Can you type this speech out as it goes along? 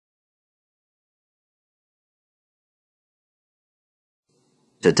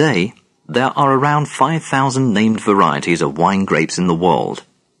Today, there are around 5,000 named varieties of wine grapes in the world,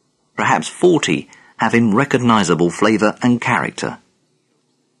 perhaps 40 having recognizable flavor and character.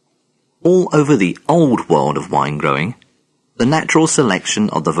 All over the old world of wine growing, the natural selection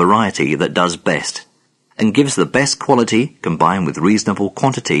of the variety that does best and gives the best quality combined with reasonable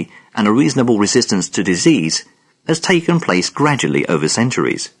quantity and a reasonable resistance to disease has taken place gradually over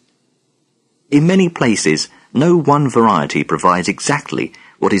centuries. In many places, no one variety provides exactly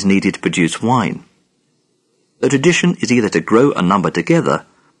what is needed to produce wine. The tradition is either to grow a number together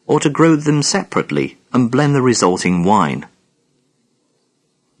or to grow them separately and blend the resulting wine.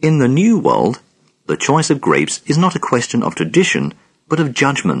 In the New World, the choice of grapes is not a question of tradition, but of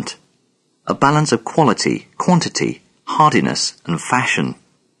judgment, a balance of quality, quantity, hardiness, and fashion.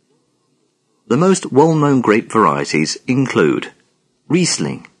 The most well-known grape varieties include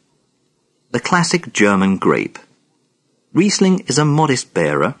Riesling, the classic German grape. Riesling is a modest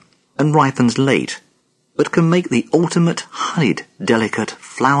bearer and ripens late, but can make the ultimate honeyed, delicate,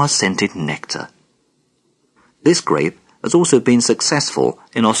 flower-scented nectar. This grape has also been successful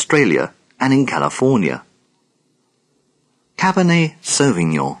in Australia and in California. Cabernet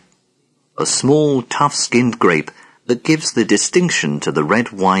Sauvignon, a small, tough-skinned grape that gives the distinction to the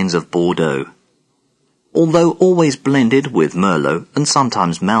red wines of Bordeaux, although always blended with Merlot and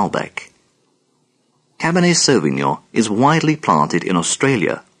sometimes Malbec. Cabernet Sauvignon is widely planted in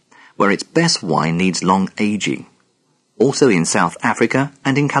Australia, where its best wine needs long aging. Also in South Africa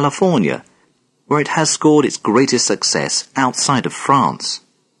and in California, where it has scored its greatest success outside of France.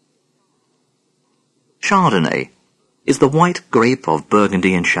 Chardonnay is the white grape of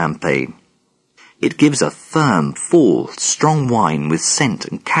Burgundy and Champagne. It gives a firm, full, strong wine with scent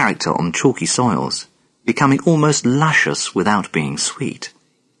and character on chalky soils, becoming almost luscious without being sweet.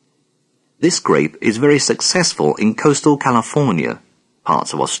 This grape is very successful in coastal California,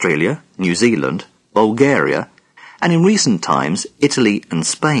 parts of Australia, New Zealand, Bulgaria, and in recent times Italy and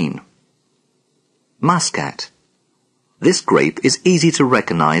Spain. Muscat. This grape is easy to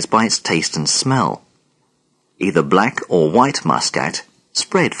recognize by its taste and smell. Either black or white muscat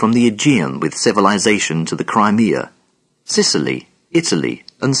spread from the Aegean with civilization to the Crimea, Sicily, Italy,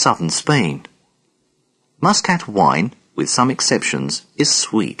 and southern Spain. Muscat wine, with some exceptions, is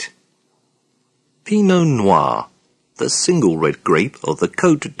sweet. Pinot Noir, the single red grape of the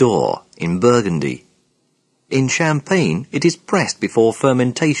Côte d'Or in Burgundy. In Champagne, it is pressed before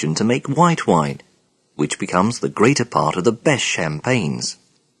fermentation to make white wine, which becomes the greater part of the best champagnes.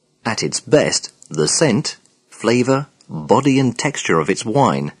 At its best, the scent, flavor, body and texture of its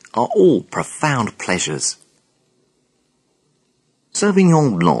wine are all profound pleasures.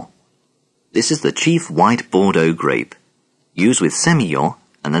 Sauvignon Blanc. This is the chief white Bordeaux grape, used with Semillon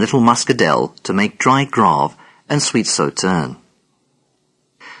and a little muscadel to make dry Grave and sweet Sauterne.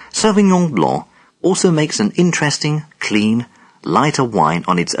 Sauvignon Blanc also makes an interesting, clean, lighter wine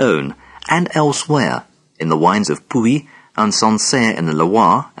on its own and elsewhere in the wines of Puy and Sancerre in the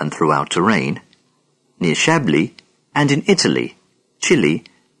Loire and throughout Touraine, near Chablis, and in Italy, Chile,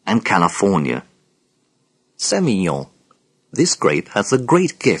 and California. Semillon. This grape has the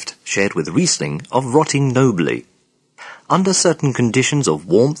great gift, shared with Riesling, of rotting nobly. Under certain conditions of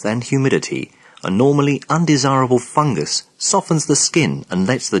warmth and humidity, a normally undesirable fungus softens the skin and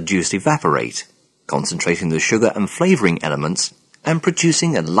lets the juice evaporate, concentrating the sugar and flavoring elements and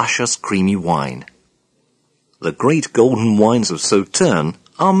producing a luscious creamy wine. The great golden wines of Sauterne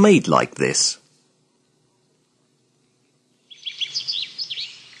are made like this.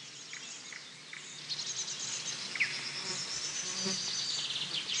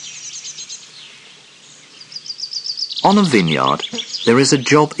 On a vineyard, there is a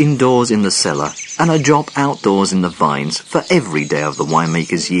job indoors in the cellar and a job outdoors in the vines for every day of the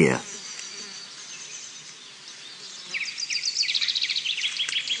winemaker's year.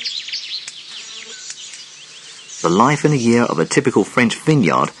 The life in a year of a typical French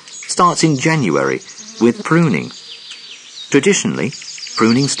vineyard starts in January with pruning. Traditionally,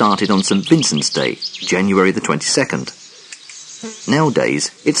 pruning started on St. Vincent's Day, January the 22nd.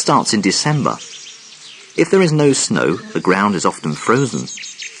 Nowadays, it starts in December. If there is no snow, the ground is often frozen.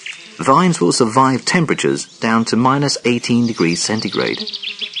 Vines will survive temperatures down to minus 18 degrees centigrade.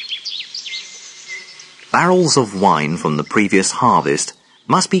 Barrels of wine from the previous harvest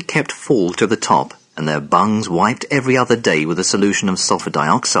must be kept full to the top and their bungs wiped every other day with a solution of sulfur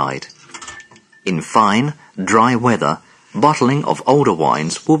dioxide. In fine, dry weather, bottling of older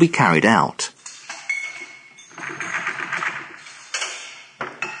wines will be carried out.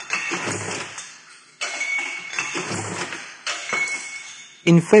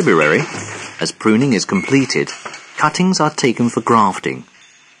 In February, as pruning is completed, cuttings are taken for grafting,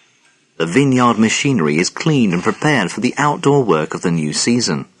 The vineyard machinery is cleaned and prepared for the outdoor work of the new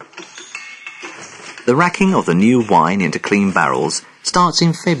season. The racking of the new wine into clean barrels starts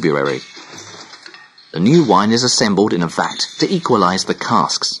in February. The new wine is assembled in a vat to equalize the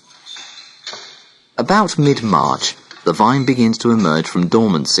casks. About mid-March, the vine begins to emerge from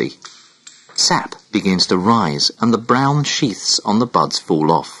dormancy. Sap begins to rise and the brown sheaths on the buds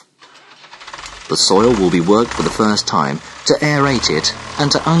fall off. The soil will be worked for the first time to aerate it and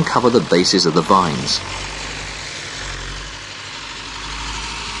to uncover the bases of the vines.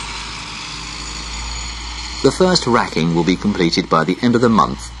 The first racking will be completed by the end of the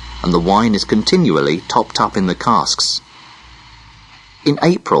month, and the wine is continually topped up in the casks. In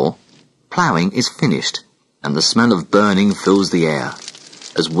April, ploughing is finished, and the smell of burning fills the air,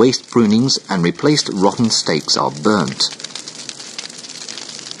 as waste prunings and replaced rotten stakes are burnt.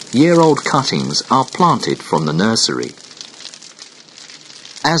 Year-old cuttings are planted from the nursery.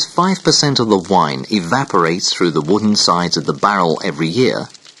 As 5% of the wine evaporates through the wooden sides of the barrel every year,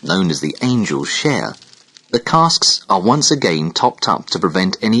 known as the angel's share, the casks are once again topped up to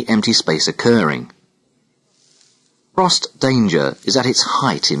prevent any empty space occurring. Frost danger is at its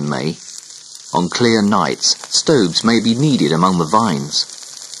height in May. On clear nights, stoves may be needed among the vines.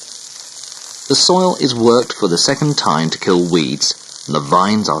 The soil is worked for the second time to kill weeds, and the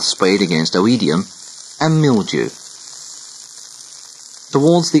vines are sprayed against oidium and mildew.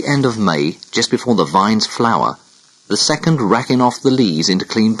 Towards the end of May, just before the vines flower, the second racking off the leaves into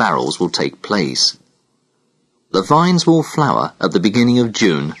clean barrels will take place. The vines will flower at the beginning of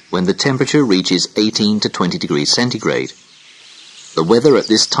June when the temperature reaches 18 to 20 degrees centigrade. The weather at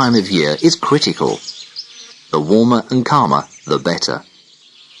this time of year is critical. The warmer and calmer, the better.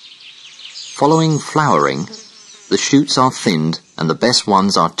 Following flowering, the shoots are thinned and the best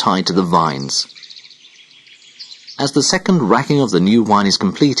ones are tied to the vines. As the second racking of the new wine is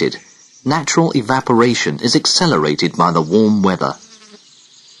completed, natural evaporation is accelerated by the warm weather.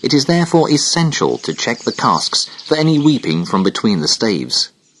 It is therefore essential to check the casks for any weeping from between the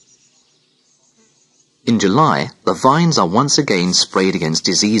staves. In July, the vines are once again sprayed against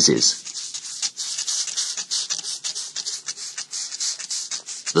diseases.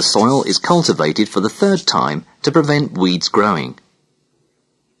 The soil is cultivated for the third time to prevent weeds growing.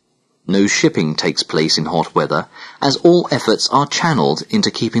 No shipping takes place in hot weather, as all efforts are channeled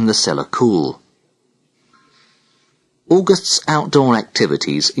into keeping the cellar cool. August's outdoor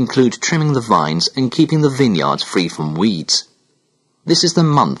activities include trimming the vines and keeping the vineyards free from weeds. This is the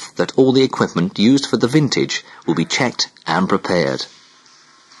month that all the equipment used for the vintage will be checked and prepared.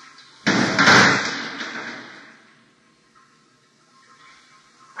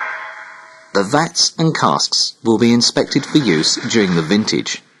 The vats and casks will be inspected for use during the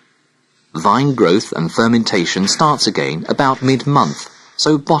vintage. Vine growth and fermentation starts again about mid-month,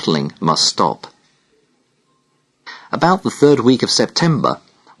 so bottling must stop. About the third week of September,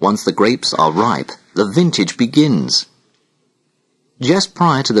 once the grapes are ripe, the vintage begins. Just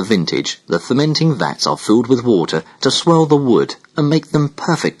prior to the vintage, the fermenting vats are filled with water to swell the wood and make them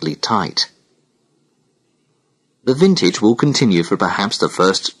perfectly tight. The vintage will continue for perhaps the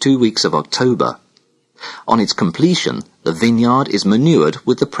first 2 weeks of October. On its completion, the vineyard is manured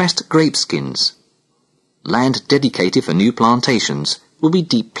with the pressed grape skins. Land dedicated for new plantations will be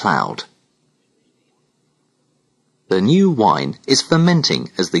deep ploughed. The new wine is fermenting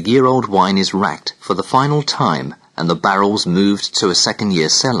as the year-old wine is racked for the final time and the barrels moved to a second-year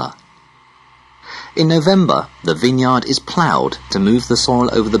cellar. In November, the vineyard is ploughed to move the soil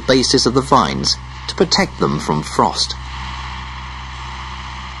over the bases of the vines to protect them from frost.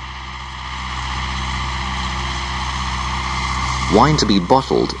 Wine to be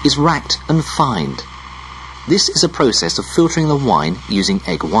bottled is racked and fined. This is a process of filtering the wine using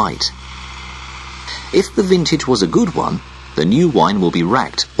egg white. If the vintage was a good one, the new wine will be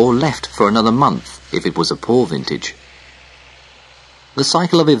racked or left for another month if it was a poor vintage. The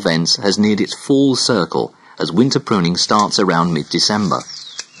cycle of events has neared its full circle as winter pruning starts around mid-December.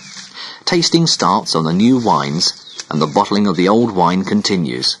 Tasting starts on the new wines and the bottling of the old wine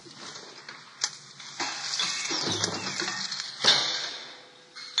continues.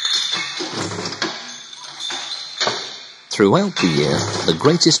 Throughout the year, the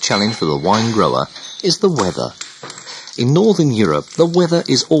greatest challenge for the wine grower is the weather. In Northern Europe, the weather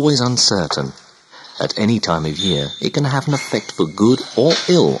is always uncertain. At any time of year, it can have an effect for good or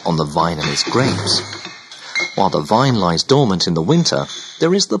ill on the vine and its grapes. While the vine lies dormant in the winter,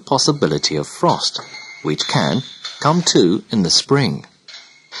 there is the possibility of frost, which can come too in the spring.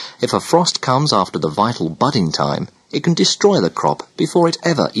 If a frost comes after the vital budding time, it can destroy the crop before it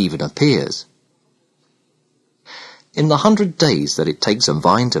ever even appears. In the 100 days that it takes a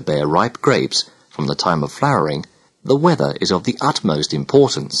vine to bear ripe grapes, from the time of flowering, the weather is of the utmost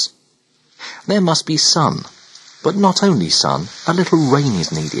importance. There must be sun, but not only sun, a little rain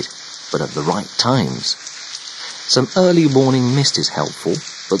is needed, but at the right times. Some early morning mist is helpful,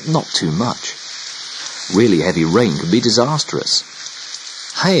 but not too much. Really heavy rain can be disastrous.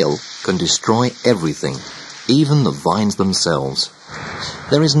 Hail can destroy everything, even the vines themselves.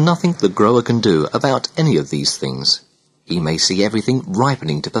 There is nothing the grower can do about any of these things. He may see everything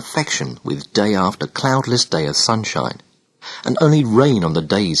ripening to perfection with day after cloudless day of sunshine, and only rain on the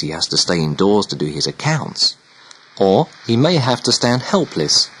days he has to stay indoors to do his accounts. Or he may have to stand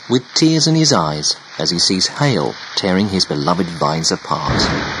helpless, with tears in his eyes, as he sees hail tearing his beloved vines apart.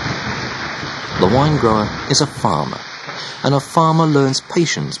 The wine grower is a farmer, and a farmer learns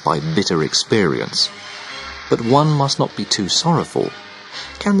patience by bitter experience. But one must not be too sorrowful.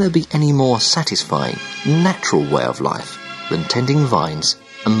 Can there be any more satisfying, natural way of life than tending vines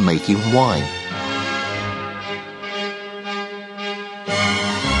and making wine?